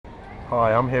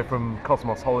Hi, I'm here from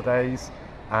Cosmos Holidays,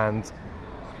 and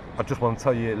I just want to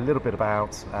tell you a little bit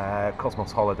about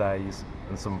Cosmos Holidays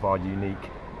and some of our unique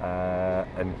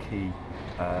and key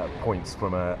points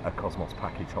from a Cosmos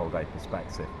package holiday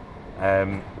perspective.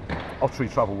 Ottery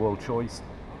Travel World Choice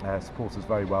support us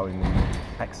very well in the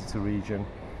Exeter region,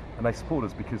 and they support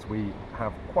us because we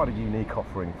have quite a unique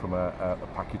offering from a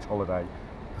package holiday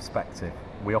perspective.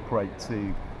 We operate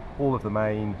to all of the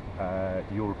main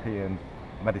European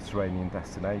Mediterranean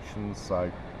destinations,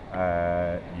 so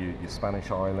your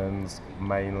Spanish islands,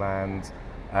 mainland,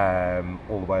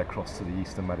 all the way across to the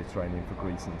Eastern Mediterranean for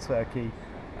Greece and Turkey.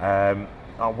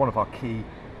 One of our key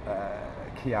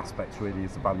aspects really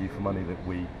is the value for money that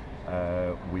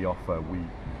we offer. We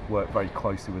work very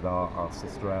closely with our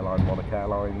sister airline, Monarch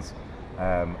Airlines,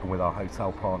 and with our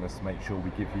hotel partners to make sure we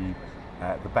give you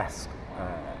the best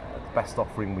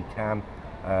offering we can.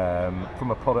 From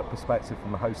a product perspective,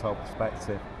 from a hotel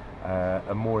perspective,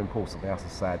 and more importantly, as I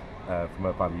said, from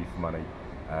a value for money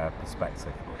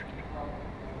perspective.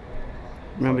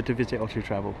 Remember to visit Ottery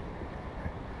Travel.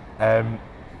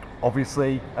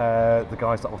 Obviously, the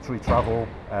guys at Ottery Travel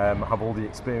have all the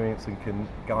experience and can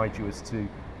guide you as to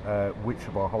which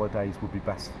of our holidays would be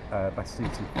best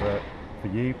suited for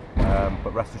you.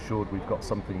 But rest assured, we've got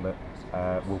something that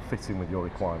will fit in with your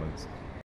requirements.